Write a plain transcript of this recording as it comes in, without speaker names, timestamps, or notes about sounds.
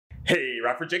Hey,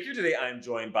 Rockford Jake here. Today I'm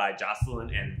joined by Jocelyn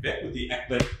and Vic with the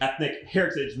Ethnic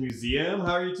Heritage Museum.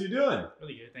 How are you two doing?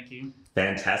 Really good, thank you.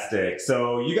 Fantastic.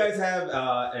 So you guys have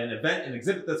an event, an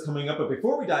exhibit that's coming up, but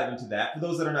before we dive into that, for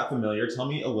those that are not familiar, tell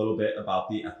me a little bit about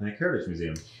the Ethnic Heritage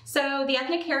Museum. So the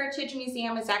Ethnic Heritage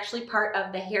Museum is actually part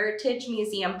of the Heritage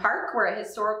Museum Park. We're a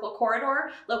historical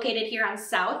corridor located here on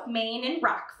South Main in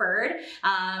Rockford.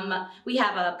 We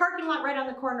have a parking lot right on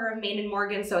the corner of Main and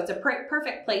Morgan, so it's a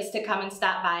perfect place to come and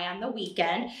stop by on the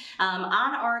weekend. On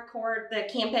the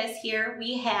campus here,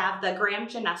 we have the Graham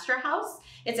Genestra House.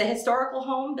 It's a historical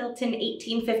home built in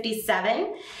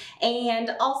 1857.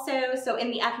 And also, so in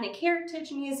the Ethnic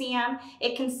Heritage Museum,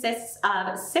 it consists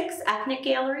of 6 ethnic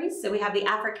galleries. So we have the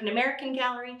African American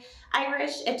Gallery,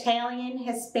 Irish, Italian,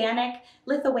 Hispanic,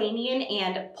 Lithuanian,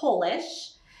 and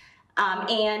Polish.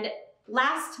 And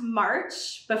last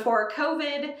March, before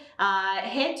COVID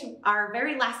hit, our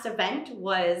very last event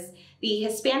was the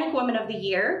Hispanic Woman of the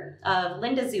Year of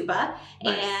Linda Zuba.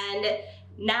 Nice. And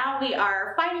now we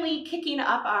are finally kicking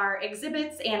up our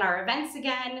exhibits and our events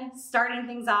again, starting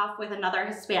things off with another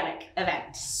Hispanic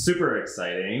event. Super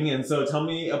exciting. And so tell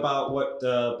me about what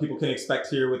people can expect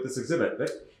here with this exhibit,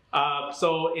 Vic.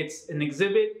 So it's an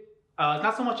exhibit,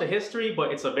 not so much a history,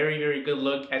 but it's a very, very good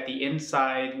look at the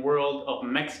inside world of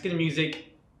Mexican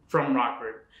music from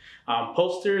Rockford.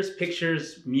 Posters,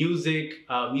 pictures, music,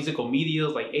 musical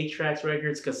medias like 8-tracks,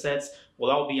 records, cassettes will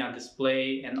all be on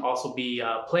display and also be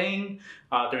playing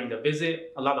during the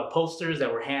visit. A lot of posters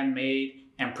that were handmade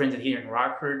and printed here in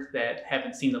Rockford that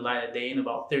haven't seen the light of day in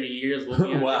about 30 years will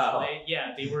be on display.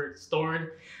 Yeah, they were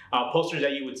stored. Posters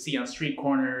that you would see on street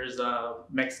corners,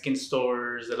 Mexican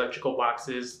stores, electrical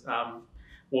boxes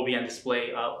will be on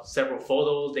display. Several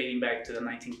photos dating back to the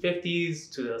 1950s,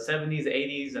 to the 70s, the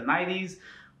 80s, the 90s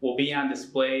will be on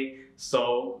display.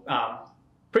 So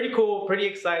pretty cool, pretty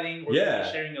exciting. We're going to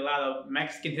be sharing a lot of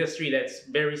Mexican history that's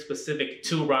very specific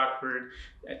to Rockford,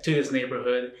 to this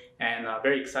neighborhood, and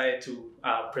very excited to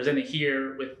present it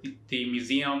here with the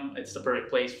museum. It's the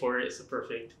perfect place for it. It's the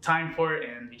perfect time for it,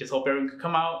 and we just hope everyone can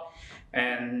come out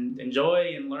and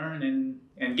enjoy and learn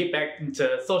and get back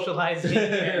into socializing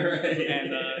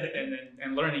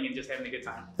and learning and just having a good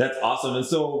time. That's awesome. And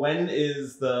so when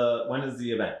is the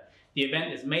event? The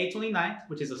event is May 29th,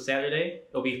 which is a Saturday.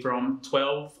 It'll be from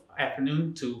 12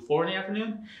 afternoon to 4 in the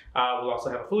afternoon. We'll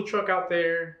also have a food truck out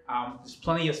there. There's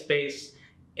plenty of space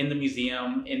in the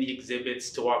museum, in the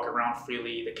exhibits to walk around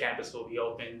freely. The campus will be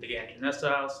open.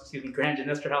 The Grand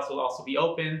Genestra House will also be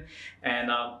open. And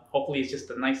hopefully it's just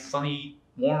a nice, sunny,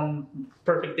 warm,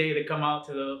 perfect day to come out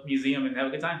to the museum and have a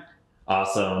good time.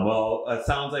 Awesome. Well, it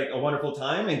sounds like a wonderful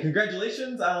time, and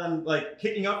congratulations on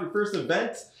kicking off your first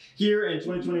event here in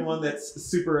 2021. That's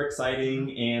super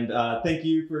exciting, and thank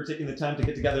you for taking the time to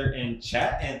get together and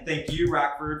chat, and thank you,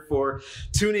 Rockford, for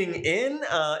tuning in.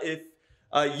 If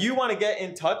you want to get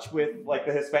in touch with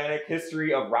the Hispanic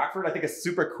history of Rockford, I think it's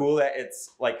super cool that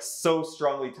it's so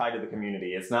strongly tied to the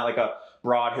community. It's not like a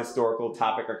broad historical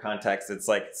topic or context. It's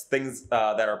things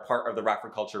that are part of the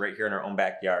Rockford culture right here in our own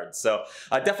backyard. So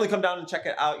definitely come down and check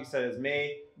it out. You said it's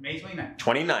May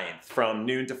 29th from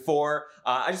noon to 4.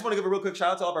 I just want to give a real quick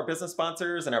shout out to all of our business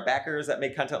sponsors and our backers that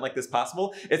make content like this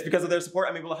possible. It's because of their support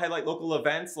I'm able to highlight local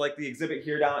events like the exhibit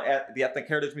here down at the Ethnic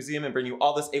Heritage Museum and bring you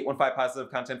all this 815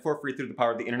 positive content for free through the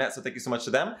power of the internet. So thank you so much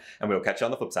to them, and we'll catch you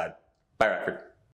on the flip side. Bye, Rockford.